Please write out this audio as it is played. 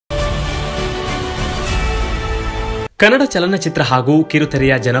ಕನ್ನಡ ಚಲನಚಿತ್ರ ಹಾಗೂ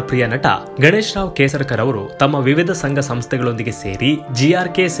ಕಿರುತೆರೆಯ ಜನಪ್ರಿಯ ನಟ ಗಣೇಶ್ ರಾವ್ ಕೇಸರಕರ್ ಅವರು ತಮ್ಮ ವಿವಿಧ ಸಂಘ ಸಂಸ್ಥೆಗಳೊಂದಿಗೆ ಸೇರಿ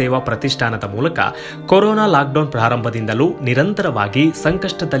ಜಿಆರ್ಕೆ ಸೇವಾ ಪ್ರತಿಷ್ಠಾನದ ಮೂಲಕ ಕೊರೋನಾ ಲಾಕ್ಡೌನ್ ಪ್ರಾರಂಭದಿಂದಲೂ ನಿರಂತರವಾಗಿ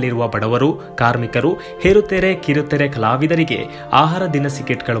ಸಂಕಷ್ಟದಲ್ಲಿರುವ ಬಡವರು, ಕಾರ್ಮಿಕರು, ಹೇರುತೆರೆ, ಕಿರುತೆರೆ ಕಲಾವಿದರಿಗೆ ಆಹಾರ ದಿನಸಿ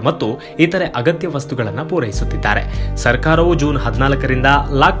ಕಿಟ್ಗಳು ಮತ್ತು ಇತರೆ ಅಗತ್ಯ ವಸ್ತುಗಳನ್ನು ಪೂರೈಸುತ್ತಿದ್ದಾರೆ. ಸರ್ಕಾರವು ಜೂನ್ 14ರಿಂದ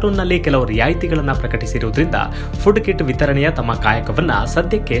ಲಾಕ್ಡೌನ್ನಲ್ಲಿ ಕೆಲವು ರಿಯಾಯಿತಿಗಳನ್ನು ಪ್ರಕಟಿಸಿರುವುದರಿಂದ ಫುಡ್ ಕಿಟ್ ವಿತರಣೆಯ ತಮ್ಮ ಕಾಯಕವನ್ನು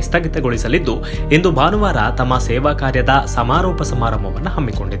ಸದ್ಯಕ್ಕೆ ಸ್ಥಗಿತಗೊಳಿಸಲಿದ್ದು, ಇಂದು ಭಾನುವಾರ ತಮ್ಮ ಸೇವಾ ಕಾರ್ಯದ ಸಮಾರೋಪ ಸಮಾರಂಭವನ್ನು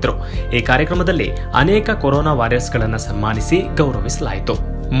ಹಮ್ಮಿಕೊಂಡಿದ್ದರು. ಈ ಕಾರ್ಯಕ್ರಮದಲ್ಲಿ ಅನೇಕ ಕೊರೋನಾ ವಾರಿಯರ್ಸ್ಗಳನ್ನು ಸನ್ಮಾನಿಸಿ ಗೌರವಿಸಲಾಯಿತು.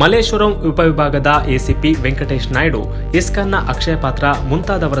 ಮಲ್ಲೇಶ್ವರಂ ಉಪವಿಭಾಗದ ಎಸಿಪಿ ವೆಂಕಟೇಶ್ ನಾಯ್ಡು, ಇಸ್ಕಾನ್ನ ಅಕ್ಷಯ ಪಾತ್ರ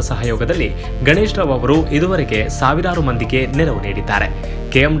ಮುಂತಾದವರ ಸಹಯೋಗದಲ್ಲಿ ಗಣೇಶ್ ರಾವ್ ಅವರು ಇದುವರೆಗೆ ಸಾವಿರಾರು ಮಂದಿಗೆ ನೆರವು ನೀಡಿದ್ದಾರೆ.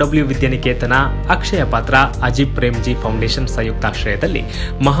 ಕೆಎಂಡಬ್ಲ್ಯೂ ವಿದ್ಯಾನಿಕೇತನ, ಅಕ್ಷಯ ಪಾತ್ರ, ಅಜಿಬ್ ಪ್ರೇಮ್ಜಿ ಫೌಂಡೇಶನ್ ಸಂಯುಕ್ತಾಶ್ರಯದಲ್ಲಿ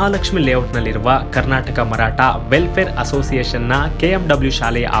ಮಹಾಲಕ್ಷ್ಮಿ ಲೇಔಟ್ನಲ್ಲಿರುವ ಕರ್ನಾಟಕ ಮರಾಠ ವೆಲ್ಫೇರ್ ಅಸೋಸಿಯೇಷನ್ನ ಕೆಎಂಡಬ್ಲ್ಯೂ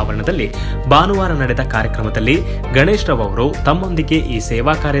ಶಾಲೆಯ ಆವರಣದಲ್ಲಿ ಭಾನುವಾರ ನಡೆದ ಕಾರ್ಯಕ್ರಮದಲ್ಲಿ ಗಣೇಶ್ ರಾವ್ ಅವರು ತಮ್ಮೊಂದಿಗೆ ಈ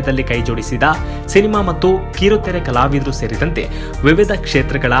ಸೇವಾ ಕಾರ್ಯದಲ್ಲಿ ಕೈಜೋಡಿಸಿದ ಸಿನಿಮಾ ಮತ್ತು ಕಿರುತೆರೆ ಕಲಾವಿದರು ಸೇರಿದಂತೆ ವಿವಿಧ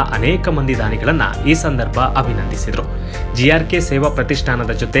ಕ್ಷೇತ್ರಗಳ ಅನೇಕ ಮಂದಿ ದಾನಿಗಳನ್ನ ಈ ಸಂದರ್ಭ ಅಭಿನಂದಿಸಿದರು. ಜಿಆರ್ಕೆ ಸೇವಾ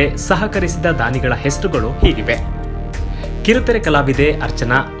ಪ್ರತಿಷ್ಠಾನದ ಜೊತೆ ಸಹಕರಿಸಿದ ದಾನಿಗಳ ಹೆಸರುಗಳು ಹೀಗಿವೆ: ಕಿರುತೆರೆ ಕಲಾವಿದೆ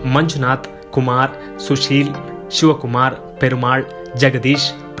ಅರ್ಚನಾ, ಮಂಜುನಾಥ್, ಕುಮಾರ್, ಸುಶೀಲ್, ಶಿವಕುಮಾರ್, ಪೆರುಮಾಳ್, ಜಗದೀಶ್,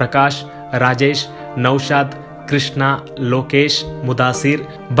 ಪ್ರಕಾಶ್, ರಾಜೇಶ್, ನೌಶಾದ್, ಕೃಷ್ಣ, ಲೋಕೇಶ್, ಮುದಾಸಿರ್,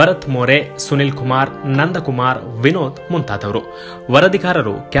 ಭರತ್ ಮೋರೆ, ಸುನಿಲ್ ಕುಮಾರ್, ನಂದಕುಮಾರ್, ವಿನೋದ್ ಮುಂತಾದವರು.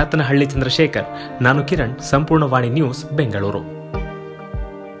 ವರದಿಗಾರರು ಕ್ಯಾತನಹಳ್ಳಿ ಚಂದ್ರಶೇಖರ್. ನಾನು ಕಿರಣ್, ಸಂಪೂರ್ಣ ವಾಣಿ ನ್ಯೂಸ್, ಬೆಂಗಳೂರು.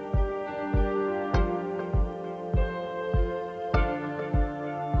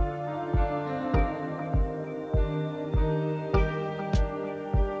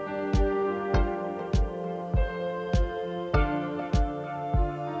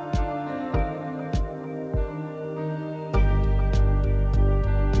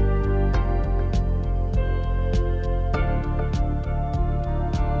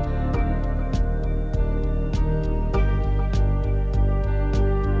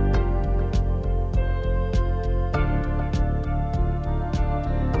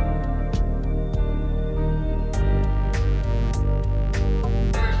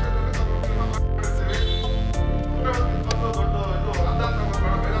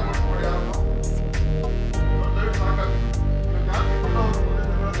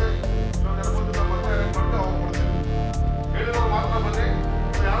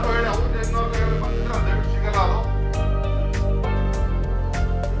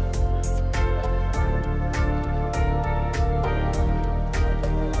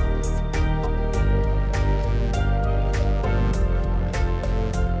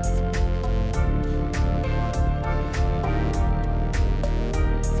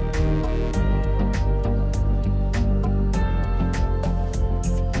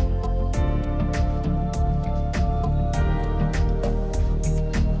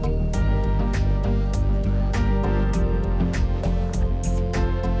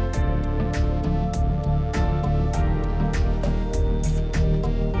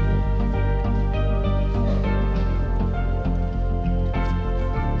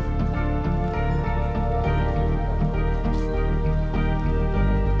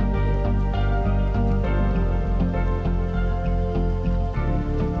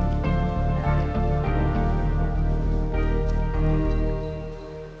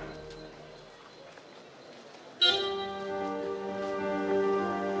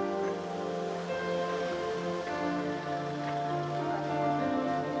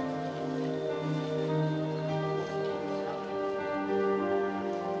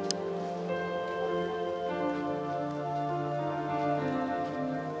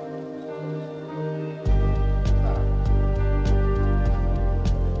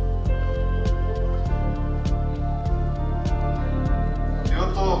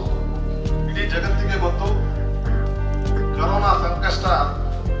 ಜಗತ್ತಿಗೆ ಗೊತ್ತು ಕೊರೋನಾ ಸಂಕಷ್ಟ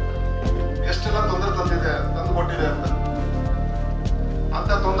ಎಷ್ಟೆಲ್ಲ ತೊಂದರೆ ತಂದುಕೊಟ್ಟಿದೆ ಅಂತ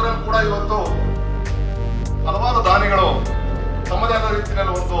ತೊಂದರೆ ಕೂಡ ಇವತ್ತು ಹಲವಾರು ದಾನಿಗಳು ತಮ್ಮದೇ ಆದ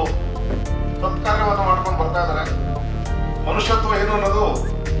ರೀತಿಯಲ್ಲಿ ಒಂದು ಸತ್ಕಾರ್ಯವನ್ನು ಮಾಡ್ಕೊಂಡು ಬರ್ತಾ ಇದ್ದಾರೆ. ಮನುಷ್ಯತ್ವ ಏನು ಅನ್ನೋದು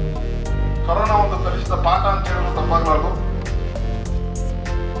ಕೊರೋನಾ ಒಂದು ಕಲಿಸಿದ ಪಾಠ ಅಂತ ಹೇಳಲು ತಪ್ಪಾಗಲಾರದು.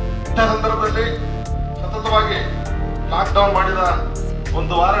 ಇಂಥ ಸಂದರ್ಭದಲ್ಲಿ ಸತತವಾಗಿ ಲಾಕ್ಡೌನ್ ಮಾಡಿದ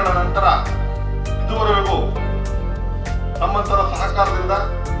ಒಂದು ವಾರಗಳ ನಂತರ ಇದುವರೆಗೂ ನಮ್ಮಂತರ ಸಹಕಾರದಿಂದ,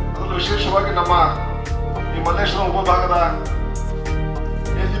 ಅದರಲ್ಲೂ ವಿಶೇಷವಾಗಿ ನಮ್ಮ ಈ ಮಲ್ಲೇಶ್ವರಂ ಉಪಭಾಗದ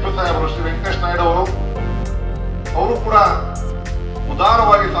ಎಸಿಪಿ ಸಾಹೇಬರು ಶ್ರೀ ವೆಂಕಟೇಶ್ ನಾಯ್ಡು ಅವರು ಕೂಡ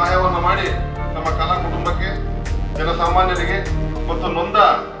ಉದಾರವಾಗಿ ಸಹಾಯವನ್ನು ಮಾಡಿ ನಮ್ಮ ಕಲಾ ಕುಟುಂಬಕ್ಕೆ, ಜನಸಾಮಾನ್ಯರಿಗೆ ಮತ್ತು ನೊಂದ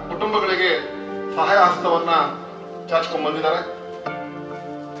ಕುಟುಂಬಗಳಿಗೆ ಸಹಾಯ ಹಸ್ತವನ್ನ ಚಾಚಿಕೊಂಡು ಬಂದಿದ್ದಾರೆ.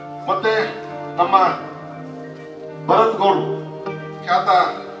 ಮತ್ತೆ ನಮ್ಮ ಭರತ್ ಗೌಡ್ ಖ್ಯಾತ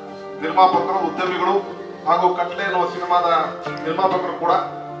ನಿರ್ಮಾಪಕರು, ಉದ್ಯಮಿಗಳು ಹಾಗೂ ಕಟ್ಲೆ ಎನ್ನುವ ಸಿನಿಮಾದ ನಿರ್ಮಾಪಕರು ಕೂಡ.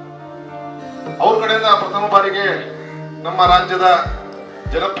 ಅವ್ರ ಕಡೆಯಿಂದ ಪ್ರಥಮ ಬಾರಿಗೆ ನಮ್ಮ ರಾಜ್ಯದ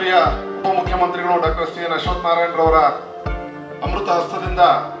ಜನಪ್ರಿಯ ಉಪಮುಖ್ಯಮಂತ್ರಿಗಳು doctor C N Ashwath Narayan ರವರ ಅಮೃತ ಹಸ್ತದಿಂದ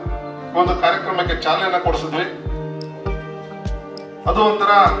ಒಂದು ಕಾರ್ಯಕ್ರಮಕ್ಕೆ ಚಾಲನೆಯನ್ನ ಕೊಡಿಸಿದ್ವಿ. ಅದು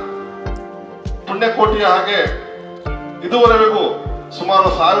ಒಂಥರ ಪುಣ್ಯಕೋಟಿಯ ಹಾಗೆ ಇದುವರೆಗೂ ಸುಮಾರು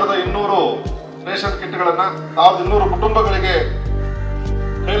 1200 ರೇಷನ್ ಕಿಟ್ಗಳನ್ನ 1200 ಕುಟುಂಬಗಳಿಗೆ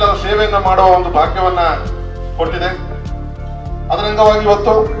ಕೈಲಾದ ಸೇವೆಯನ್ನ ಮಾಡುವ ಒಂದು ಭಾಗ್ಯವನ್ನ ಕೊಟ್ಟಿದೆ. ಅದರ ಅಂಗವಾಗಿ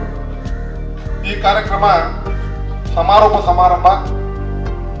ಇವತ್ತು ಈ ಕಾರ್ಯಕ್ರಮ ಸಮಾರಂಭ.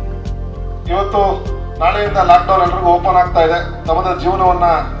 ಇವತ್ತು ನಾಳೆಯಿಂದ ಲಾಕ್ಡೌನ್ ಎಲ್ರಿಗೂ ಓಪನ್ ಆಗ್ತಾ ಇದೆ. ತಮ್ಮದ ಜೀವನವನ್ನ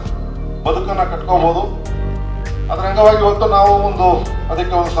ಬದುಕನ್ನ ಕಟ್ಕೋಬಹುದು. ಅದರ ಅಂಗವಾಗಿ ಇವತ್ತು ನಾವು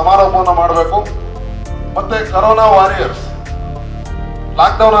ಅದಕ್ಕೆ ಒಂದು ಸಮಾರಂಭವನ್ನು ಮಾಡಬೇಕು. ಮತ್ತೆ ಕರೋನಾ ವಾರಿಯರ್ಸ್,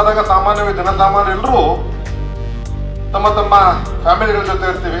 ಲಾಕ್ಡೌನ್ ಆದಾಗ ಸಾಮಾನ್ಯವಾಗಿ ಜನಸಾಮಾನ್ಯ ಎಲ್ಲರೂ ತಮ್ಮ ತಮ್ಮ ಫ್ಯಾಮಿಲಿಗಳ ಜೊತೆ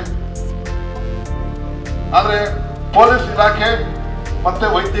ಇರ್ತೀವಿ. ಆದ್ರೆ ಪೊಲೀಸ್ ಇಲಾಖೆ ಮತ್ತೆ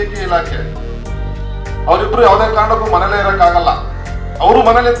ವೈದ್ಯಕೀಯ ಇಲಾಖೆ ಅವರಿಬ್ರು ಯಾವುದೇ ಕಾರಣಕ್ಕೂ ಮನೇಲೇ ಇರಕ್ಕಾಗಲ್ಲ. ಅವರು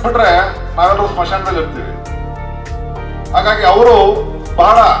ಮನೇಲಿ ಇದ್ಬಿಟ್ರೆ ನಾವೆಲ್ಲರೂ ಸ್ಮಶಾನದಲ್ಲಿ ಇರ್ತೀವಿ. ಹಾಗಾಗಿ ಅವರು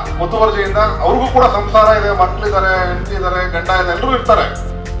ಬಹಳ ಮುತುವರ್ಜಿಯಿಂದ, ಅವ್ರಿಗೂ ಕೂಡ ಸಂಸಾರ ಇದೆ, ಮಕ್ಕಳಿದ್ದಾರೆ, ಹೆಂಡತಿ ಇದ್ದಾರೆ, ಗಂಡ ಇದೆ, ಎಲ್ಲರೂ ಇರ್ತಾರೆ.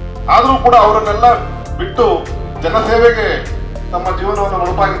 ಆದ್ರೂ ಕೂಡ ಅವರನ್ನೆಲ್ಲ ಬಿಟ್ಟು ಜನಸೇವೆಗೆ ತಮ್ಮ ಜೀವನವನ್ನು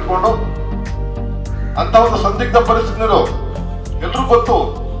ಮುಡುಪಾಗಿಟ್ಕೊಂಡು ಅಂತ ಒಂದು ಸಂದಿಗ್ಧ ಪರಿಸ್ಥಿತಿಗಳು ಎಲ್ರಿಗೂ ಗೊತ್ತು.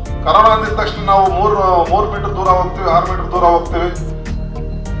 ಕರೋನಾ ಅಂದಿದ ತಕ್ಷಣ ನಾವು 3 ಮೀಟರ್ ದೂರ ಹೋಗ್ತೀವಿ, 6 ಮೀಟರ್ ದೂರ ಹೋಗ್ತೀವಿ,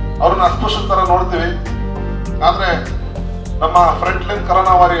 ಅವ್ರನ್ನ ಅಸ್ಪೃಶ್ಯ ತರ ನೋಡ್ತೀವಿ. ಆದ್ರೆ ನಮ್ಮ ಫ್ರಂಟ್ ಲೈನ್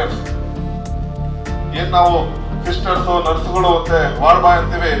ಕರೋನಾ ವಾರಿಯರ್ಸ್ ಏನ್ ನಾವು ಸಿಸ್ಟರ್ಸ್, ನರ್ಸ್ಗಳು ಮತ್ತೆ ವಾರ್ಡ್ ಬಾಯ್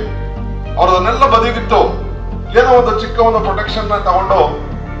ಅಂತೀವಿ, ಅವ್ರದನ್ನೆಲ್ಲ ಬದಿಗಿಟ್ಟು ಏನೋ ಒಂದು ಚಿಕ್ಕ ಒಂದು ಪ್ರೊಟೆಕ್ಷನ್ ತಗೊಂಡು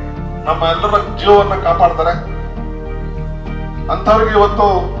ನಮ್ಮ ಎಲ್ಲರ ಜೀವವನ್ನ ಕಾಪಾಡ್ತಾರೆ. ಅಂತವ್ರಿಗೆ ಇವತ್ತು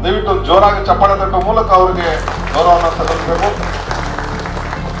ದಯವಿಟ್ಟು ಜೋರಾಗಿ ಚಪ್ಪಾಳೆ ತಟ್ಟುವ ಮೂಲಕ ಅವರಿಗೆ ಗೌರವವನ್ನು ಸಲ್ಲಿಸಬೇಕು.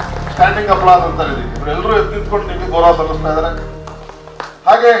 ಸ್ಟ್ಯಾಂಡಿಂಗ್ ಅಪ್ಲಾಸ್ ಅಂತ ಇವರೆಲ್ಲರೂ ಎದ್ದು ನಿಂತ್ಕೊಂಡು ನಿಮಗೆ ಗೌರವ ಸಲ್ಲಿಸ್ತಾ ಇದ್ದಾರೆ.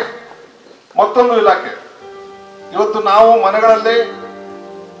 ಹಾಗೆ ಮತ್ತೊಂದು ಇಲಾಖೆ, ಇವತ್ತು ನಾವು ಮನೆಗಳಲ್ಲಿ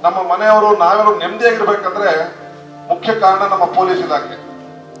ನಮ್ಮ ಮನೆಯವರು ನಾವೆಲ್ಲರೂ ನೆಮ್ಮದಿಯಾಗಿರ್ಬೇಕಂದ್ರೆ ಮುಖ್ಯ ಕಾರಣ ನಮ್ಮ ಪೊಲೀಸ್ ಇಲಾಖೆ.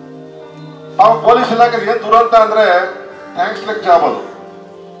 ಆ ಪೊಲೀಸ್ ಇಲಾಖೆ ಏನ್ ದುರಂತ ಅಂದ್ರೆ ಥ್ಯಾಂಕ್ಸ್ ಲೆಕ್ ಜಾಬ್. ಅದು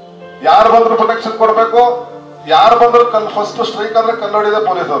ಯಾರು ಬಂದ್ರು ಪ್ರೊಟೆಕ್ಷನ್ ಕೊಡ್ಬೇಕು, ಯಾರು ಬಂದ್ರು ಫಸ್ಟ್ ಸ್ಟ್ರೈಕ್ ಆದ್ರೆ ಕಲ್ಲೊಡಿದೆ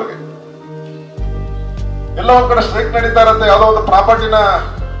ಪೊಲೀಸ್ ಅವ್ರಿಗೆ. ಎಲ್ಲ ಒಂದ್ ಕಡೆ ಸ್ಟ್ರೈಕ್ ನಡೀತಾ ಇರುತ್ತೆ, ಯಾವ್ದೋ ಒಂದು ಪ್ರಾಪರ್ಟಿನ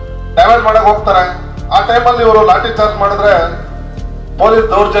ಡ್ಯಾಮೇಜ್ ಮಾಡಕ್ ಹೋಗ್ತಾರೆ. ಆ ಟೈಮಲ್ಲಿ ಇವರು ಲಾಠಿ ಚಾರ್ಜ್ ಮಾಡಿದ್ರೆ ಪೊಲೀಸ್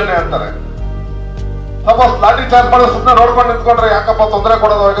ದೌರ್ಜನ್ಯ ಅಂತಾರೆ. ಸಪೋಸ್ ಲಾಠಿ ಚಾರ್ಜ್ ಮಾಡಿದ್ರೆ ಸುಮ್ಮನೆ ನೋಡ್ಕೊಂಡು ನಿಂತ್ಕೊಂಡ್ರೆ ಯಾಕಪ್ಪ ತೊಂದರೆ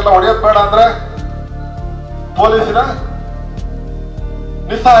ಕೊಡೋದು, ಅವಾಗೆಲ್ಲ ಹೊಡೆಯೋದ್ ಬೇಡ ಅಂದ್ರೆ ಪೊಲೀಸಿನ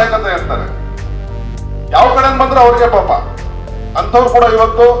ನಿಸ್ಸಹಾಯಕತೆ ಇರ್ತಾರೆ. ಯಾವ ಕಡೆ ಬಂದ್ರೆ ಅವ್ರಿಗೆ ಪಾಪ. ಅಂತವ್ರು ಕೂಡ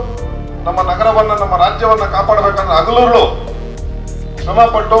ಇವತ್ತು ನಮ್ಮ ನಗರವನ್ನ, ನಮ್ಮ ರಾಜ್ಯವನ್ನ ಕಾಪಾಡಬೇಕಂದ್ರೆ ಹಗಲುರುಳು ಶ್ರಮ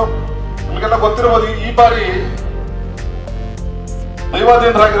ಪಟ್ಟು, ನಿಮಗೆಲ್ಲ ಗೊತ್ತಿರಬಹುದು ಈ ಬಾರಿ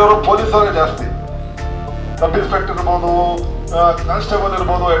ದೈವಾಧೀನರಾಗಿರೋರು ಪೊಲೀಸರೇ ಜಾಸ್ತಿ. ಸಬ್ ಇನ್ಸ್ಪೆಕ್ಟರ್ ಇರ್ಬೋದು, ಕಾನ್ಸ್ಟೇಬಲ್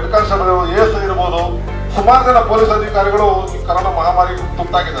ಇರ್ಬೋದು, ಹೆಡ್ ಕಾನ್ಸ್ಟೇಬಲ್ ಇರ್ಬೋದು, ಎಸ್ ಇರ್ಬೋದು, ಸುಮಾರು ಜನ ಪೊಲೀಸ್ ಅಧಿಕಾರಿಗಳು ಈ ಕರೋನಾ ಮಹಾಮಾರಿ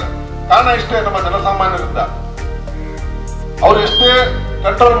ತುತ್ತಾಗಿದ್ದಾರೆ. ಕಾರಣ ಇಷ್ಟೇ, ನಮ್ಮ ಜನಸಾಮಾನ್ಯರಿಂದ. ಅವ್ರು ಎಷ್ಟೇ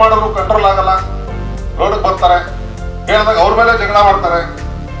ಕಂಟ್ರೋಲ್ ಮಾಡಿದ್ರು ಕಂಟ್ರೋಲ್ ಆಗಲ್ಲ, ರೋಡ್ಗೆ ಬರ್ತಾರೆ, ಹೇಳಿದಾಗ ಅವ್ರ ಮೇಲೆ ಜಗಳ ಮಾಡ್ತಾರೆ.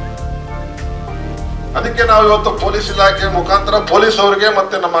 ಅದಕ್ಕೆ ನಾವು ಇವತ್ತು ಪೊಲೀಸ್ ಇಲಾಖೆ ಮುಖಾಂತರ ಪೊಲೀಸ್ ಅವರಿಗೆ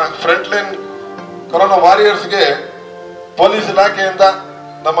ಮತ್ತೆ ನಮ್ಮ ಫ್ರಂಟ್ ಲೈನ್ ಕೊರೋನಾ ವಾರಿಯರ್ಸ್ಗೆ ಪೊಲೀಸ್ ಇಲಾಖೆಯಿಂದ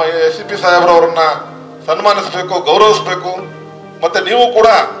ನಮ್ಮ SCP ಸಾಹೇಬ್ರವರನ್ನ ಸನ್ಮಾನಿಸಬೇಕು, ಗೌರವಿಸಬೇಕು. ಮತ್ತೆ ನೀವು ಕೂಡ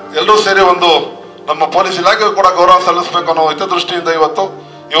ಎಲ್ಲರೂ ಸೇರಿ ನಮ್ಮ ಪೊಲೀಸ್ ಇಲಾಖೆಗೂ ಕೂಡ ಗೌರವ ಸಲ್ಲಿಸಬೇಕು ಅನ್ನೋ ಹಿತದೃಷ್ಟಿಯಿಂದ ಇವತ್ತು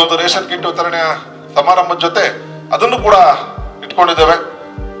ಈ ಒಂದು ರೇಷನ್ ಕಿಟ್ ವಿತರಣೆಯ ಸಮಾರಂಭದ ಜೊತೆ ಅದನ್ನು ಕೂಡ ಇಟ್ಕೊಂಡಿದ್ದೇವೆ.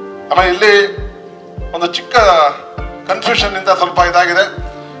 ಆಮೇಲೆ ಇಲ್ಲಿ ಒಂದು ಚಿಕ್ಕ ಕನ್ಫ್ಯೂಷನ್ ಇಂದ ಸ್ವಲ್ಪ ಇದಾಗಿದೆ.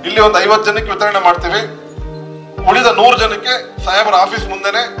 ಇಲ್ಲಿ ಒಂದು 50 ಜನಕ್ಕೆ ವಿತರಣೆ ಮಾಡ್ತೀವಿ. ಉಳಿದ 100 ಜನಕ್ಕೆ ಸಾಹೇಬರ ಆಫೀಸ್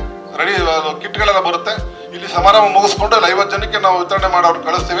ಮುಂದೆನೆ ರೆಡಿ ಕಿಟ್ಗಳೆಲ್ಲ ಬರುತ್ತೆ. ಇಲ್ಲಿ ಸಮಾರಂಭ ಮುಗಿಸ್ಕೊಂಡು 50 ಜನಕ್ಕೆ ನಾವು ವಿತರಣೆ ಮಾಡೋರು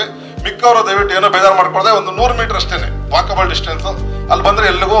ಕಳಿಸ್ತೀವಿ. ಮಿಕ್ಕವರು ದಯವಿಟ್ಟು ಏನೋ ಬೇಜಾರು ಮಾಡ್ಕೊಳ್ಳದೆ 100 ಮೀಟರ್ ಅಷ್ಟೇನೆ ವಾಕಬಲ್ ಡಿಸ್ಟೆನ್ಸ್. ಅಲ್ಲಿ ಬಂದ್ರೆ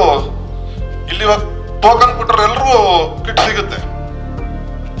ಎಲ್ಲಿಗೂ ಇಲ್ಲಿ ಟೋಕನ್ ಕೊಟ್ಟರು ಎಲ್ರಿಗೂ ಕಿಟ್ ಸಿಗುತ್ತೆ.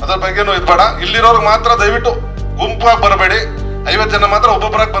 ಅದ್ರ ಬಗ್ಗೆನೂ ಇದ್ಬೇಡ. ಇಲ್ಲಿರೋರ್ಗೆ ಮಾತ್ರ ದಯವಿಟ್ಟು ಗುಂಪಾಗಿ ಬರಬೇಡಿ. 50 ಜನ ಮಾತ್ರ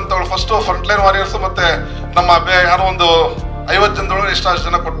ಒಬ್ಬೊಬ್ಬರಾಗಿ ಬಂತವಳು. ಫಸ್ಟ್ ಫ್ರಂಟ್ ಲೈನ್ ವಾರಿಯರ್ಸ್ ಮತ್ತೆ ನಮ್ಮ ಯಾರೋ ಒಂದು 50 ಜನದೊಳಗೆ ಎಷ್ಟು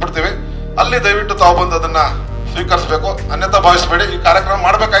ಜನ ಕೊಟ್ಬಿಡ್ತೀವಿ. ಅಲ್ಲಿ ದಯವಿಟ್ಟು ತಾವು ಬಂದು ಅದನ್ನ ಸ್ವೀಕರಿಸಬೇಕು, ಅನ್ಯತಾ ಭಾವಿಸಬೇಡಿ. ಈ ಕಾರ್ಯಕ್ರಮ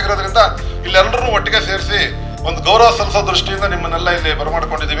ಮಾಡ್ಬೇಕಾಗಿರೋದ್ರಿಂದ ಇಲ್ಲೆಲ್ಲರೂ ಒಟ್ಟಿಗೆ ಸೇರಿಸಿ ಒಂದು ಗೌರವ ಸಲ್ಲಿಸೋ ದೃಷ್ಟಿಯಿಂದ ನಿಮ್ಮನ್ನೆಲ್ಲ ಇಲ್ಲಿ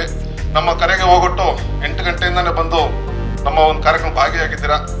ಬರಮಾಡ್ಕೊಂಡಿದ್ದೀವಿ. ನಮ್ಮ ಕರೆಗೆ ಹೋಗೊಟ್ಟು 8 ಗಂಟೆಯಿಂದಾನೇ ಬಂದು ನಮ್ಮ ಒಂದು ಕಾರ್ಯಕ್ರಮ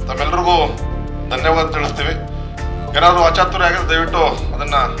ಭಾಗಿಯಾಗಿದ್ದೀರಾ. ತಮ್ಮೆಲ್ಲರಿಗೂ ಧನ್ಯವಾದ ತಿಳಿಸ್ತೀವಿ. ಏನಾದ್ರು ಅಚಾತುರ್ಯ ಆಗಿದ್ರೆ ದಯವಿಟ್ಟು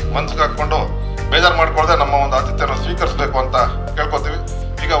ಅದನ್ನ ಮನಸ್ಸಿಗೆ ಹಾಕೊಂಡು ಬೇಜಾರು ಮಾಡ್ಕೊಳ್ದೆ ನಮ್ಮ ಒಂದು ಆತಿಥ್ಯನ ಸ್ವೀಕರಿಸಬೇಕು ಅಂತ ಕೇಳ್ಕೊತೀವಿ.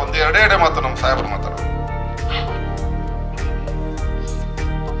 ಈಗ ಒಂದು ಎರಡೇ ಮಾತು ನಮ್ಮ ಸಾಹೇಬರು ಮಾತಾಡೋದು.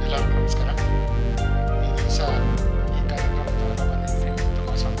 ಎಲ್ಲರಿಗೂ ನಮಸ್ಕಾರ. ಈ ದಿವಸ ಈ ಕಾರ್ಯಕ್ರಮಕ್ಕೆ ಬಂದಿದ್ದೀನಿ,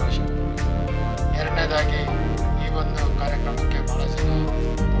 ತುಂಬ ಸಂತೋಷ. ಎರಡನೇದಾಗಿ ಈ ಒಂದು ಕಾರ್ಯಕ್ರಮಕ್ಕೆ ಭಾಳ ಜನ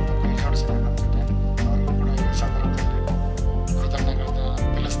ಕೈ ಜೋಡಿಸಿದ್ದಾರೆ ನಮ್ಮ ಜೊತೆ. ಅವ್ರಿಗೂ ಕೂಡ ಈ ಸಂದರ್ಭದಲ್ಲಿ ಕೃತಜ್ಞತೆಗಳನ್ನ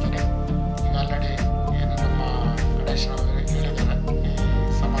ತಿಳಿಸ್ತೇನೆ. ಈಗ ಆಲ್ರೆಡಿ ಏನು ನಮ್ಮ ಗಣೇಶ್ ಅವರು ಹೇಳಿದ್ದಾರೆ, ಈ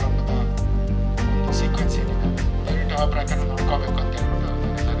ಸಮಾರಂಭದ ಒಂದು ಸೀಕ್ವೆನ್ಸ್ ಏನಿದೆ ದಯವಿಟ್ಟು ಆ ಪ್ರಕಾರ ನೋಡ್ಕೋಬೇಕು ಅಂತ ಹೇಳ್ಬಿಟ್ಟು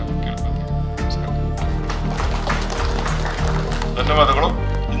ನಾನೆಲ್ಲರೂ ಕೇಳ್ಕೊತೀನಿ. ನಮಸ್ಕಾರ. ಧನ್ಯವಾದಗಳು.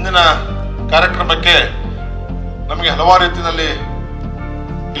 ಇಂದಿನ ಕಾರ್ಯಕ್ರಮಕ್ಕೆ ನಮಗೆ ಹಲವಾರು ರೀತಿಯಲ್ಲಿ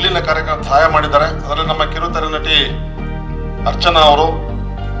ಇಲ್ಲಿನ ಕಾರ್ಯಕ್ರಮ ಸಹಾಯ ಮಾಡಿದ್ದಾರೆ. ಅದರಲ್ಲಿ ನಮ್ಮ ಕಿರುತೆರೆ ನಟಿ ಅರ್ಚನಾ ಅವರು,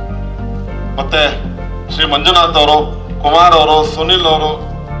 ಮತ್ತೆ ಶ್ರೀ ಮಂಜುನಾಥ್ ಅವರು, ಕುಮಾರ್ ಅವರು, ಸುನಿಲ್ ಅವರು,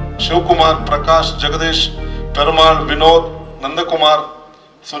 ಶಿವಕುಮಾರ್, ಪ್ರಕಾಶ್, ಜಗದೀಶ್, ಪೆರುಮಾಳ್, ವಿನೋದ್, ನಂದಕುಮಾರ್,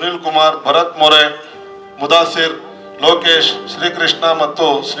 ಸುನಿಲ್ ಕುಮಾರ್, ಭರತ್ ಮೊರೆ, ಮುದಾಸಿರ್, ಲೋಕೇಶ್, ಶ್ರೀಕೃಷ್ಣ ಮತ್ತು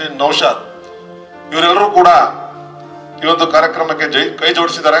ಶ್ರೀ ನೌಶಾದ್ ಇವರೆಲ್ಲರೂ ಕೂಡ ಈ ಒಂದು ಕಾರ್ಯಕ್ರಮಕ್ಕೆ ಕೈ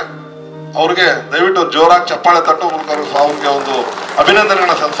ಜೋಡಿಸಿದ್ದಾರೆ. ಅವ್ರಿಗೆ ದಯವಿಟ್ಟು ಜೋರಾಗಿ ಚಪ್ಪಾಳೆ ತಟ್ಟು ಮೂಲಕ ಅವ್ರಿಗೆ ಒಂದು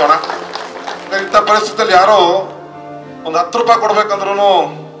ಅಭಿನಂದನೆಗಳನ್ನ ಸಲ್ಲಿಸೋಣ. ಇಂಥ ಪರಿಸ್ಥಿತಿಯಲ್ಲಿ ಯಾರೋ ಒಂದು 10 ರೂಪಾಯಿ ಕೊಡ್ಬೇಕಂದ್ರೂ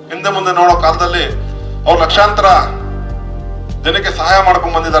ಹಿಂದೆ ಮುಂದೆ ನೋಡೋ ಕಾಲದಲ್ಲಿ ಅವ್ರು ಲಕ್ಷಾಂತರ ಜನಕ್ಕೆ ಸಹಾಯ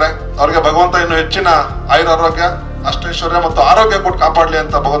ಮಾಡ್ಕೊಂಡು ಬಂದಿದ್ದಾರೆ. ಅವ್ರಿಗೆ ಭಗವಂತ ಇನ್ನು ಹೆಚ್ಚಿನ ಆಯುರಾರೋಗ್ಯ, ಅಷ್ಟೈಶ್ವರ್ಯ ಮತ್ತು ಆರೋಗ್ಯ ಕೊಟ್ಟು ಕಾಪಾಡಲಿ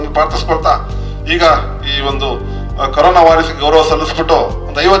ಅಂತ ಭಗವಂತ ಪ್ರಾರ್ಥಿಸ್ಕೊಳ್ತಾ, ಈಗ ಈ ಒಂದು ಕೊರೋನಾ ವಾರಿಸ್ಗೆ ಗೌರವ ಸಲ್ಲಿಸ್ಬಿಟ್ಟು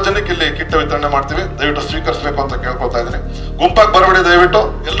ಒಂದು 50 ಜನಕ್ಕೆ ಇಲ್ಲಿ ಕಿಟ್ ವಿತರಣೆ ಮಾಡ್ತೀವಿ. ದಯವಿಟ್ಟು ಸ್ವೀಕರಿಸಬೇಕು ಅಂತ ಕೇಳ್ಕೊಳ್ತಾ ಇದ್ದೀನಿ. ಗುಂಪಾಗಿ ಬರಬೇಡಿ ದಯವಿಟ್ಟು.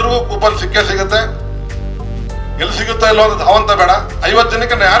 ಎಲ್ರಿಗೂ ಕೂಪನ್ ಸಿಕ್ಕೇ ಸಿಗುತ್ತೆ. ಎಲ್ಲಿ ಸಿಗುತ್ತಾ ಇಲ್ಲೋ ಅಂತ ಅವಂತ ಬೇಡ. 50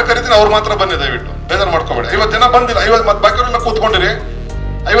 ಜನಕ್ಕೆ ನಾನು ಯಾರು ಕರಿತೀನಿ ಅವ್ರು ಮಾತ್ರ ಬನ್ನಿ, ದಯವಿಟ್ಟು ಬೇಜಾರು ಮಾಡ್ಕೋಬೇಡಿ. 50 ಜನ ಬಂದಿಲ್ಲ, 50 ಮತ್ತೆ ಬಾಕಿಯವರೆಲ್ಲ ಕೂತ್ಕೊಂಡಿರಿ.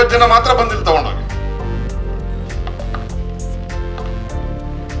 50 ಜನ ಮಾತ್ರ ಬಂದಿಲ್ಲ ತಗೊಂಡೋಗಿ.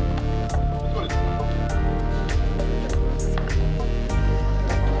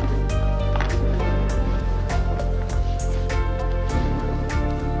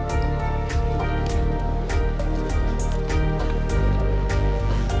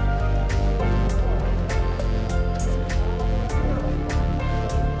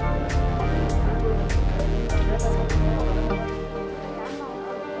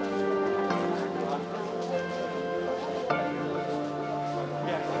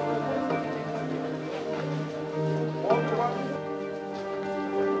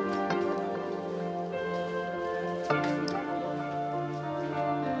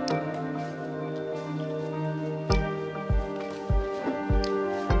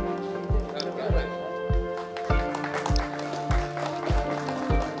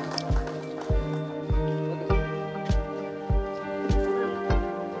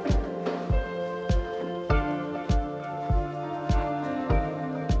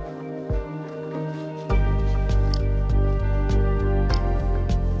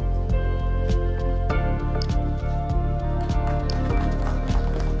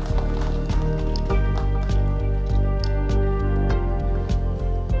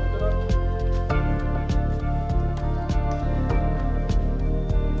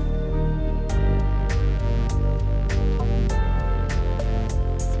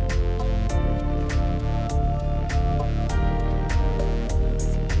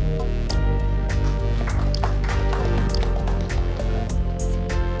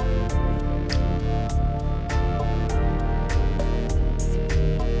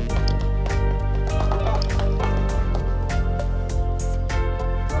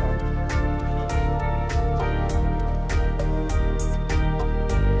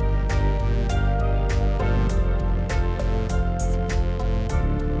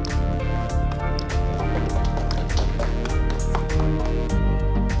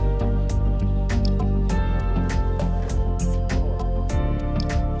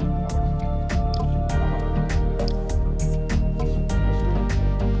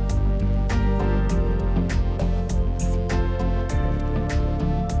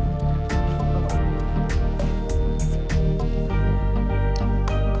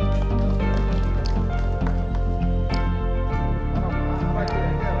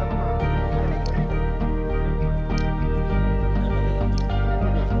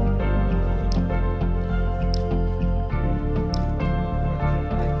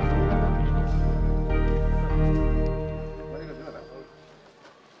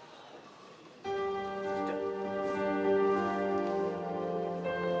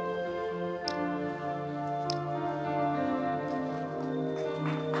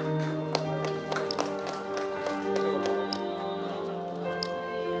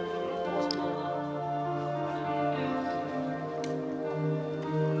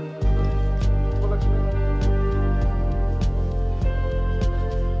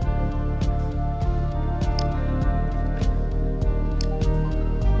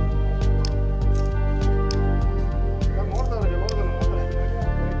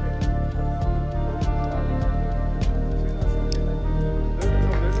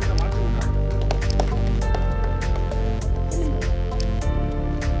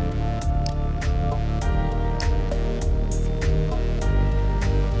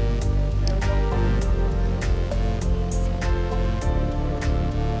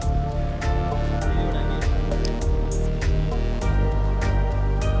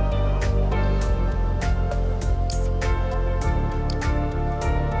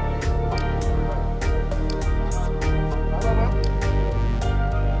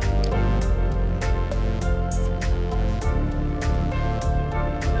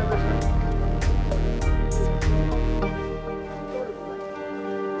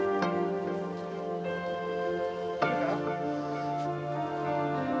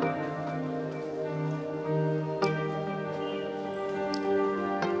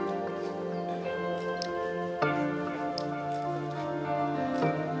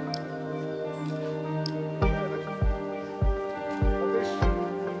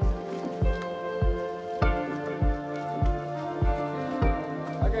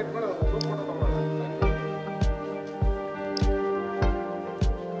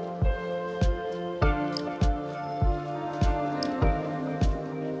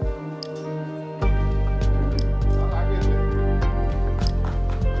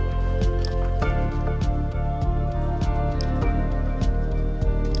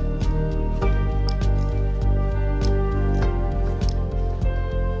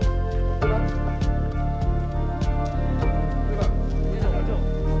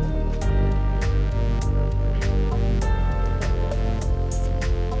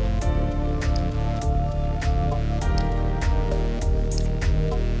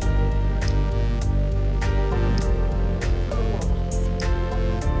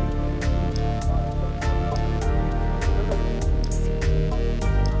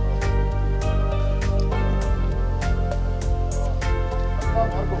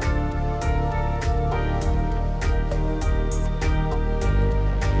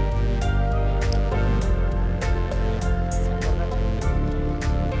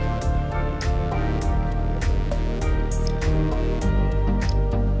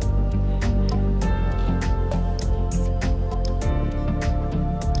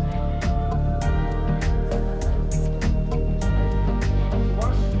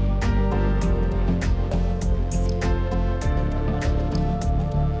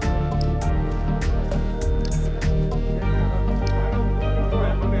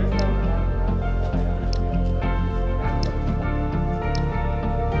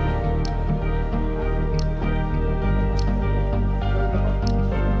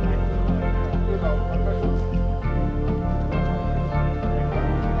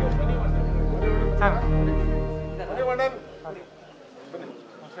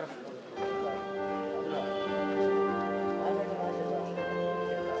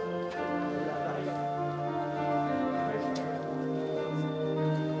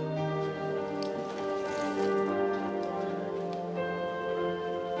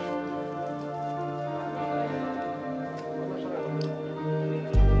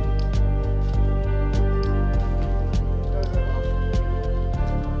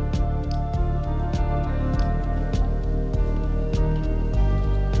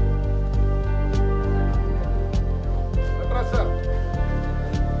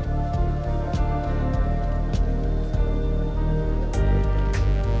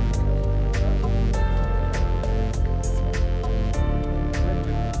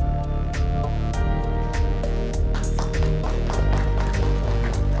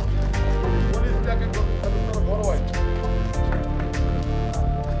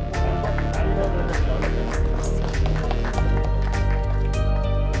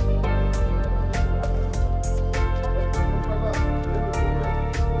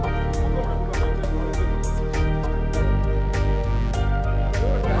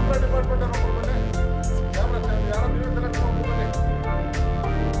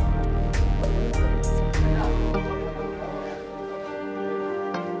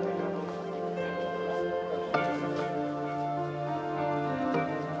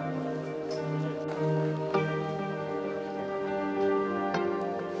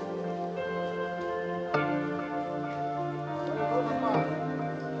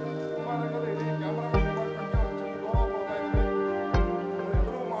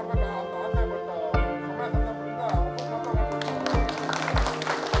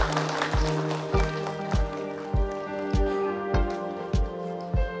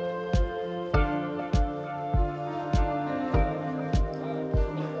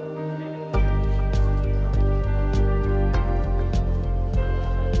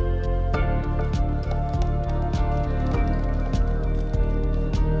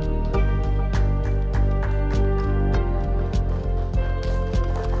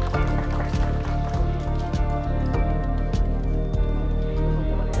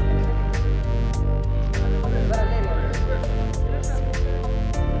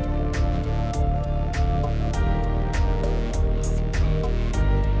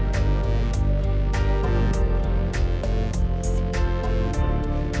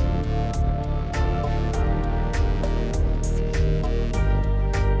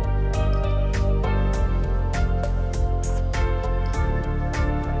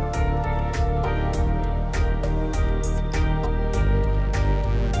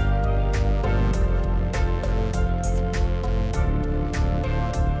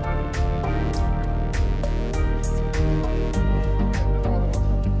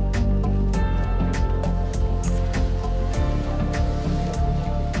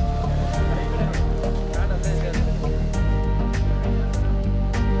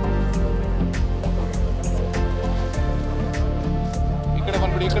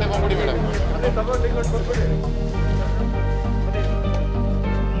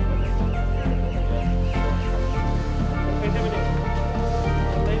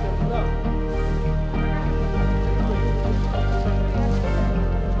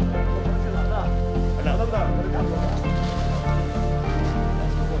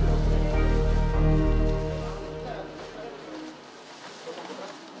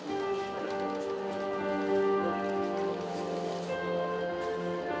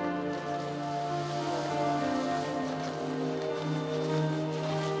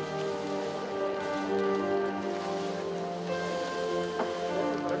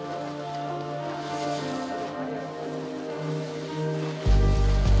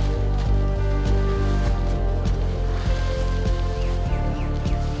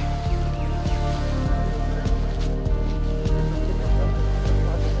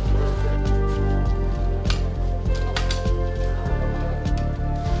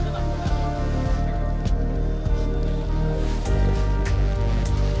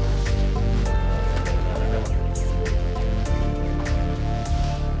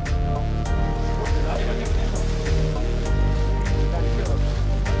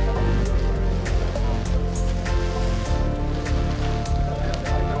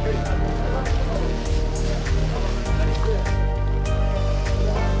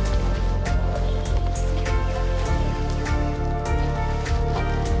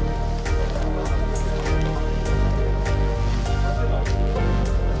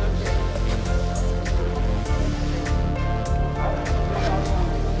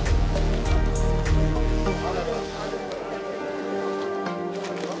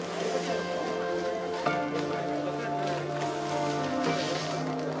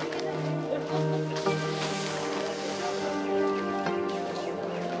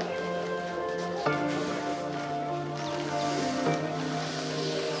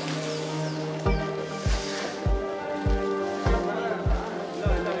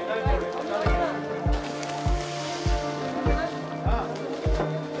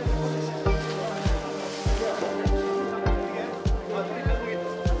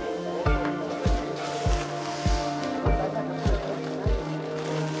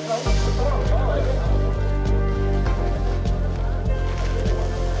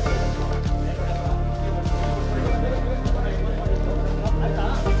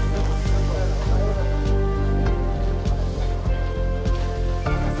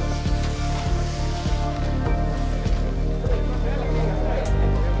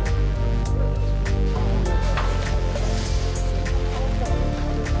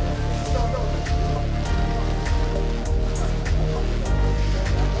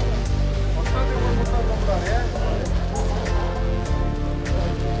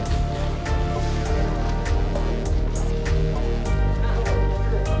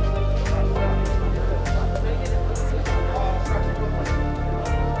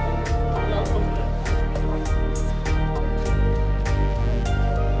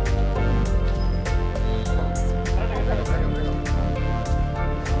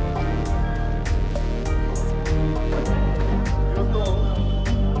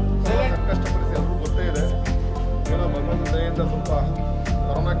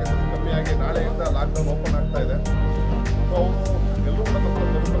 ಕೊರೋನಾ ಕೇಸಸ್ ಕಮ್ಮಿಯಾಗಿ ನಾಳೆಯಿಂದ ಲಾಕ್ಡೌನ್ ಓಪನ್ ಆಗ್ತಾ ಇದೆ. ಸೊ ಅವರು ಎಲ್ಲರೂ ಕೂಡ ತಮ್ಮ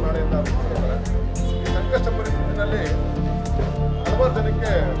ಕೆಲಸ ನಾಳೆಯಿಂದ ಮಾಡ್ತಾರೆ. ಈ ಸಂಕಷ್ಟ ಪರಿಸ್ಥಿತಿನಲ್ಲಿ ಹಲವಾರು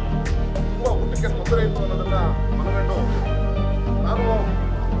ಜನಕ್ಕೆ ತುಂಬ ಊಟಕ್ಕೆ ತೊಂದರೆ ಇತ್ತು ಅನ್ನೋದನ್ನು ಮನಗಂಡು ನಾನು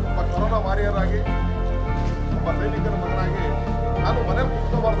ಒಬ್ಬ ಕೊರೋನಾ ವಾರಿಯರ್ ಆಗಿ ಒಬ್ಬ ಸೈನಿಕರ ಮಗನಾಗಿ ನಾನು ಮನೇಲಿ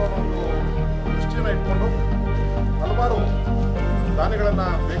ಕೂತ್ಕೋಬಾರ್ದು ಅನ್ನೋ ಒಂದು ದೃಷ್ಟಿಯನ್ನು ಇಟ್ಕೊಂಡು ಹಲವಾರು ದಾನಿಗಳನ್ನು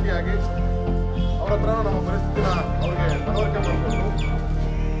ಭೇಟಿಯಾಗಿ ಅವ್ರ ಹತ್ರ ನಮ್ಮ ಪರಿಸ್ಥಿತಿನ ಅವ್ರಿಗೆ ಮನವರಿಕೆ ಮಾಡಿಕೊಂಡು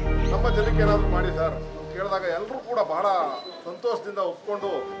ನಮ್ಮ ಜನಕ್ಕೆ ಏನಾದರೂ ಮಾಡಿ ಸರ್ ಕೇಳಿದಾಗ ಎಲ್ಲರೂ ಕೂಡ ಬಹಳ ಸಂತೋಷದಿಂದ ಒಪ್ಕೊಂಡು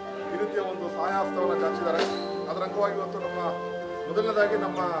ಈ ರೀತಿಯ ಒಂದು ಸಹಾಯ ಹಸ್ತವನ್ನು ಚಾಚಿದ್ದಾರೆ. ಅದರ ಅಂಗವಾಗಿ ಇವತ್ತು ನಮ್ಮ ಮೊದಲನೇದಾಗಿ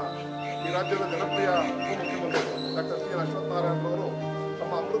ನಮ್ಮ ಈ ರಾಜ್ಯದ ಜನಪ್ರಿಯ ಉಪಮುಖ್ಯಮಂತ್ರಿ ಡಾಕ್ಟರ್ ಸಿ ಅಶ್ವತ್ಥನಾರಾಯಣರವರು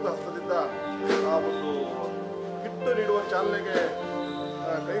ತಮ್ಮ ಅಮೃತ ಹಸ್ತದಿಂದ ಆ ಒಂದು ಕಿಟ್ ನೀಡುವ ಚಾಲನೆಗೆ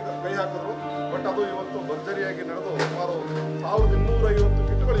ಕೈ ಹಾಕಿದ್ರು. ಬಟ್ ಅದು ಇವತ್ತು ಭರ್ಜರಿಯಾಗಿ ನಡೆದು ಸುಮಾರು 1250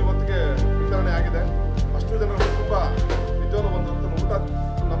 ಕಿಟ್ಗಳು ಇವತ್ತಿಗೆ ವಿತರಣೆ ಆಗಿದೆ. ಅಷ್ಟು ಜನರು ತುಂಬ ನಿಜವಾದ ಒಂದು ಊಟ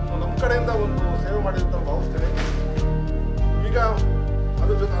ನಮ್ಮ ಕಡೆಯಿಂದ ಒಂದು ಸೇವೆ ಮಾಡಿದೆ ಅಂತ ಭಾವಿಸ್ತೇನೆ. ಈಗ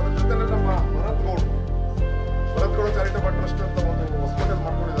ಅದ್ರ ಜೊತೆಲೆ ನಮ್ಮ ಭರತ್ ಗೌಡ ಚಾರಿಟಬಲ್ ಟ್ರಸ್ಟ್ ಅಂತ ಒಂದು ಹೊಸಮನೆಯಲ್ಲಿ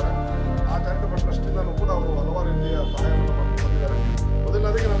ಮಾಡ್ಕೊಂಡಿದ್ದಾರೆ. ಆ ಚಾರಿಟಬಲ್ ಟ್ರಸ್ಟಿಂದನೂ ಕೂಡ ಅವರು ಹಲವಾರು ರೀತಿಯ ಸಹಾಯವನ್ನು ಮಾಡ್ಕೊಂಡಿದ್ದಾರೆ.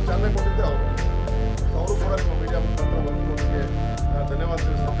 ಮೊದಲನೇದಾಗಿ ನಾನು ಚಾಲನೆ ಕೊಟ್ಟಿದ್ದೆ ಅವರು ಕೂಡ ನಿಮ್ಮ ಮೀಡಿಯಾ ಮುಖಾಂತರ ಬಂದಿರೋದಕ್ಕೆ ಧನ್ಯವಾದ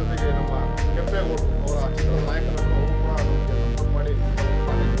ತಿಳಿಸೋದ್ರ ಜೊತೆಗೆ ನಮ್ಮ ಕೆಂಪೇಗೌಡರು ಅವರ ಚಿತ್ರದ ನಾಯಕನನ್ನು ಅವರು ಕೂಡ ನಮಗೆ ಸಪೋರ್ಟ್ ಮಾಡಿ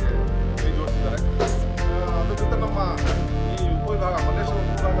ಕೈ ಜೋಡಿಸಿದ್ದಾರೆ. ಅದ್ರ ಜೊತೆ ನಮ್ಮ ಈ ಉಪವಿಭಾಗ ಮಲ್ಲೇಶ್ವರ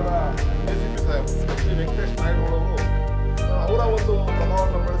ಉಪವಿಭಾಗದ ACP ಸಾಹೇಬ್ ಶ್ರೀ ವೆಂಕಟೇಶ್ ನಾಯ್ಡು ಅವರು ಅವರ ಒಂದು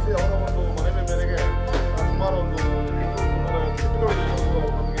ಪ್ರಭಾವವನ್ನು ಬಳಸಿ ಅವರ ಒಂದು ಮನವಿ ಮೇರೆಗೆ ಸುಮಾರು ಒಂದು ಕಿಟ್ಗಳು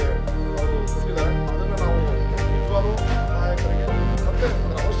ನಮಗೆ ಅವರು ಕೊಟ್ಟಿದ್ದಾರೆ. ಅದನ್ನು ನಾವು ನಿಜವಾಗೂ ಸಹಾಯಕರಿಗೆ ಮತ್ತು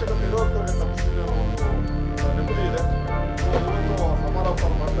ಅದರ ಅವಶ್ಯಕತೆ ಇರೋರಿಗೆ ತಪ್ಪಿಸಿದ ಒಂದು ನೆಮ್ಮದಿ ಇದೆ. ಇವತ್ತು ಸಮಾರೋಪ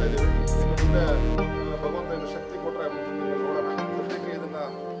ಮಾಡ್ತಾ ಇದ್ದೀವಿ. ಮುಂದೆ ಭಗವಂತ ಇನ್ನು ಶಕ್ತಿ ಕೊಟ್ಟರೆ ಮುಂದೆ ನೋಡೋಣ. ಸದ್ಯಕ್ಕೆ ಇದನ್ನು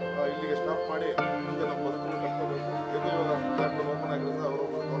ಇಲ್ಲಿಗೆ ಸ್ಟಾಪ್ ಮಾಡಿ ಮುಂದೆ ನಮ್ಮ ಬದುಕನ್ನು ಕಟ್ಕೋಬೇಕು. ಇದು ಇವಾಗ ಲಾಕ್ಡೌನ್ ಓಪನ್ ಆಗಿರೋದ್ರಿಂದ ಅವರು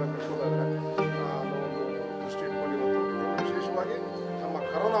ಗೌರವ ಕಟ್ಕೋತಾರೆ ಅನ್ನೋ ಒಂದು ದೃಷ್ಟಿ ಇಟ್ಕೊಂಡು ಇವತ್ತು ವಿಶೇಷವಾಗಿ ನಮ್ಮ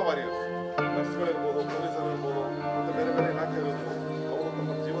ಕರೋನಾ ವಾರಿಯರ್ಸ್ ನರ್ಸ್ಗಳಿರ್ಬೋದು, ಪೊಲೀಸರಿರ್ಬೋದು ಮತ್ತು ಬೇರೆ ಬೇರೆ ಇಲಾಖೆಗಳಿರ್ಬೋದು ಅವರು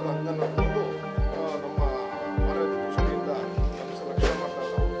ತಮ್ಮ ಜೀವದ ಅಂಗನ್ನು ಕೊಟ್ಟು ನಮ್ಮ ಮಾನವೀಯತೆ ದೃಷ್ಟಿಯಿಂದ ಮನುಷ್ಯ ರಕ್ಷಣೆ ಮಾಡ್ತಾರೆ.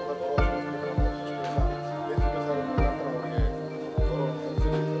 ಅವರು ಕೂಡ ಗೌರವ ದೃಷ್ಟಿಯಿಂದ ACP ಸಾಹೇಬರ ಮುಖಾಂತರ ಅವರಿಗೆ ಗೌರವ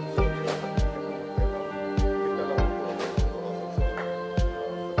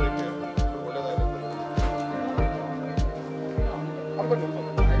ಬಗ್ಗೆ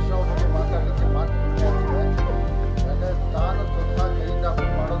ಮಾತಾಡೋಕ್ಕೆ ತಾನು ಸ್ವತಃ ಕೈಯಿಂದ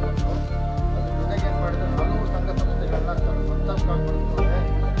ಮಾಡೋದನ್ನು ಅದ್ರ ಜೊತೆಗೆ ಏನು ಮಾಡಿದ್ರೆ ಹಲವು ಸಂಘ ಸಂಸ್ಥೆಗಳನ್ನ ತನ್ನ ಸ್ವಂತ ಕಾಪಾಡಿಕೊಂಡ್ರೆ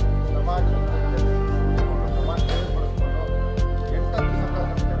ಸಮಾಜದ ಸಮಾಜ ಸೇವೆ ಪಡಿಸ್ಕೊಂಡು 8 ಸಂಘ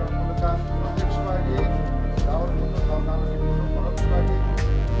ಸಂಸ್ಥೆಗಳ ಮೂಲಕ ಪ್ರತ್ಯಕ್ಷವಾಗಿ 1300-1400 ಪರೋಕ್ಷವಾಗಿ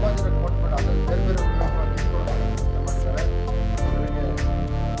ತುಂಬ ಜನ ಕೊಟ್ಬಿಟ್ಟು ಅದನ್ನು ಬೇರೆ ಬೇರೆ ಕಿತ್ಕೊಳ್ಳೋಕೆ ಮಾಡಿದ್ದಾರೆ. ಅವರಿಗೆ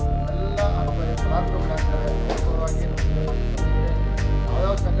ಎಲ್ಲ ಅನುಭವ ಫಲಾನುಭವಿಗಳಾಗ್ತಾರೆ. ಗೌರವವಾಗಿ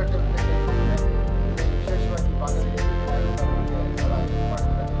ಯಾವ್ಯಾವ ಸಂಘಟನೆ ವಿಶೇಷವಾಗಿ ಭಾಗದಲ್ಲಿ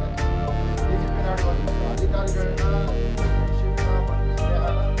ಅಧಿಕಾರಿಗಳನ್ನ ಶಿಕ್ಷಣ ಮತ್ತು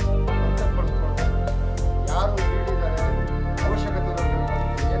ಸ್ನೇಹನ ವ್ಯಕ್ತಪಡಿಸ್ಕೊಂಡು ಯಾರು ನೀಡಿದ್ದಾರೆ ಅವಶ್ಯಕತೆ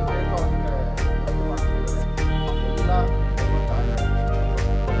ಏನು ಬೇಕೋ ಅದಕ್ಕೆ ಖರ್ಚು ಮಾಡ್ತಿದ್ದಾರೆ. ಎಲ್ಲ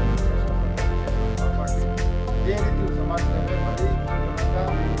ಮಾಡಿ ಇದೇ ರೀತಿ ಸಮಾಜ ಸೇವೆ ಮಾಡಿ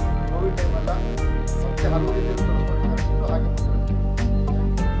ಕೋವಿಡ್ ಟೈಮಲ್ಲ ಮತ್ತೆ ಹಲವು ರೀತಿ ತೋರಿಸ್ಕೊಂಡಿದ್ದಾರೆ. ಹಾಗೆ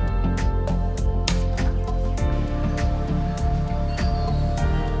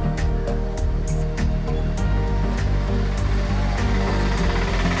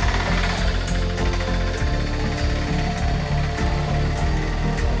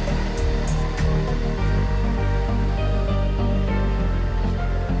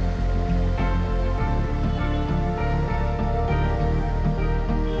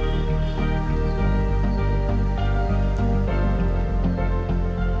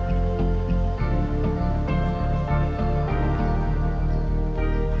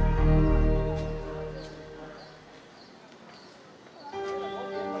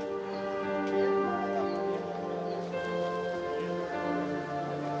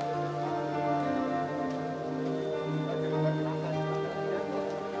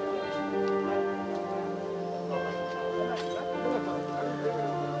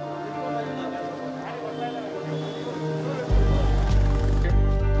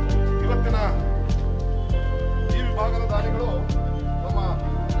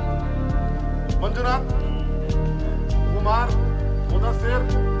ಮಂಜುನಾಥ್, ಕುಮಾರ್, ಮುದಸ್ಸಿರ್,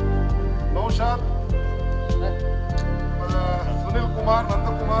 ನೌಶಾದ್, ಸುನಿಲ್ ಕುಮಾರ್,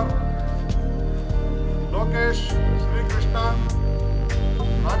 ನಂದಕುಮಾರ್, ಲೋಕೇಶ್, ಶ್ರೀಕೃಷ್ಣ,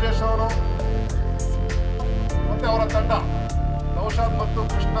 ರಾಜೇಶ್ ಅವರು ಮತ್ತೆ ಅವರ ತಂಡ, ನೌಶಾದ್ ಮತ್ತು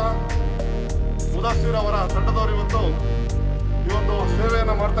ಕೃಷ್ಣ, ಮುದಸ್ಸಿರ್ ಅವರ ತಂಡದವರು ಇವತ್ತು ಈ ಒಂದು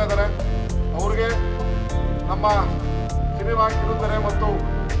ಸೇವೆಯನ್ನು ನಮ್ಮ ಸಿನಿಮಾ ಕಿರುತೆರೆ ಮತ್ತು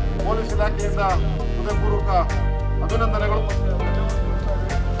ಪೊಲೀಸ್ ಇಲಾಖೆಯಿಂದ ಹೃದಯಪೂರ್ವಕ ಅಭಿನಂದನೆಗಳು.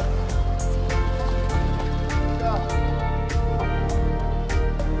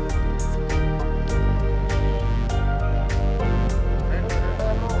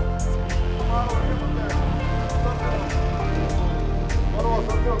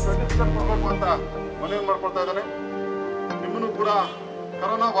 ಕೊಡಬೇಕು ಅಂತ ಮನವಿ ಮಾಡ್ಕೊಳ್ತಾ ಇದ್ದಾನೆ. ನಿಮ್ಮನ್ನು ಕೂಡ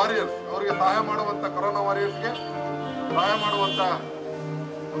ಕರೋನಾ ವಾರಿಯರ್ಸ್ ಅವರಿಗೆ ಸಹಾಯ ಮಾಡುವಂತ ಕರೋನಾ ವಾರಿಯರ್ಸ್ಗೆ ಸಹಾಯ ಮಾಡುವಂತ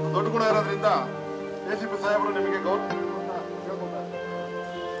ಒಂದು ದೊಡ್ಡ ಗುಣ ಇರೋದ್ರಿಂದ ACP ಸಾಹೇಬರು ನಿಮಗೆ ಗೌರವ ಹೇಳ್ಕೊಳ್ತಾರೆ.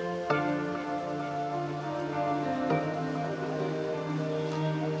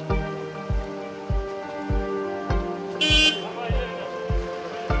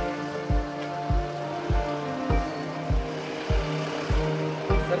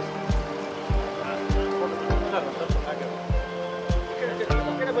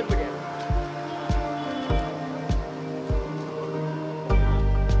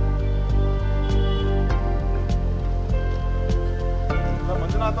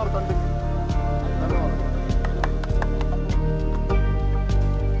 ಮಂಜುನಾಥ್ ಅವ್ರ ತಂಡಕ್ಕೆ ಧನ್ಯವಾದ.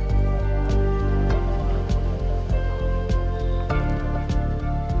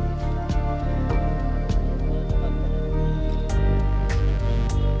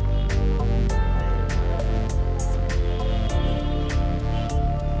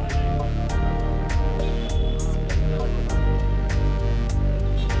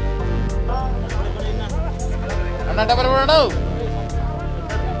 ಅಣ್ಣ ಬರಬೇಡ.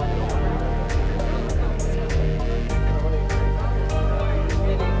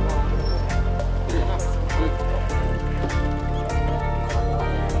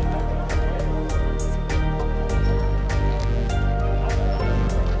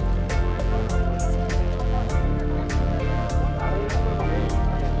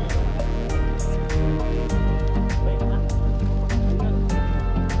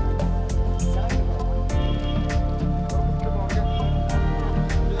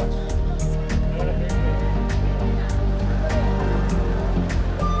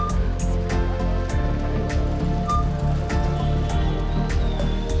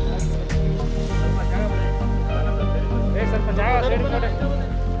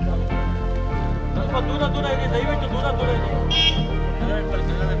 ದೂರ ಇದೆ, ದಯವಿಟ್ಟು ದೂರ ಇದೆ.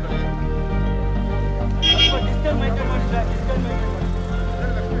 ಡಿಸ್ಟಲ್ ಮೈಂಟೈನ್ ಮಾಡಿಲ್ಲ, ಡಿಸ್ಟಲ್ ಮೈಂಟೈನ್ ಮಾಡಿ.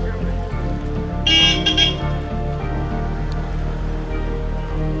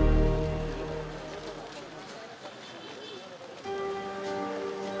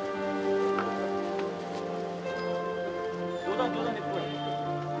 ದೂರ ನಿಂತ್ಕೊಳ್ಳಿ.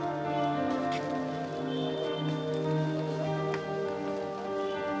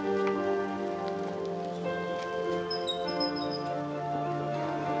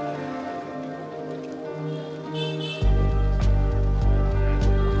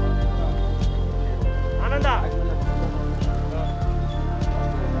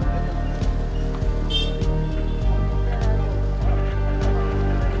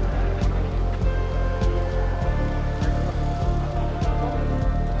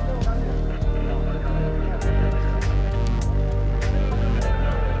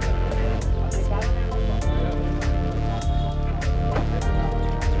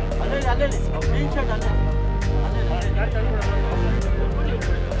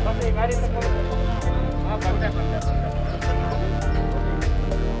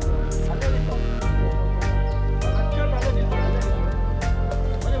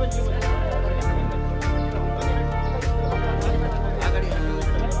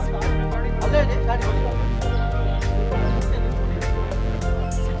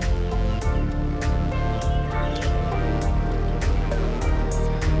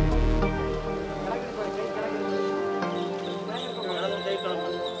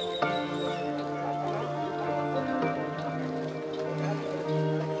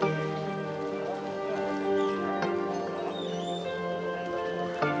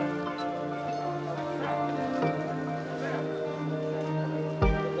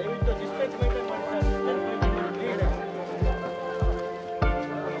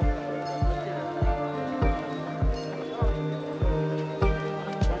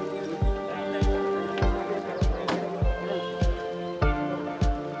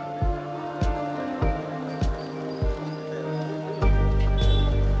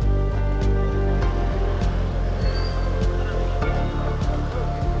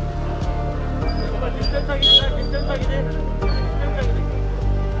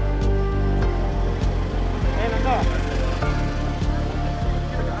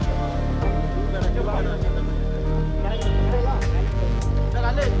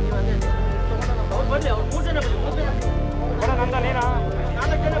 Gracias.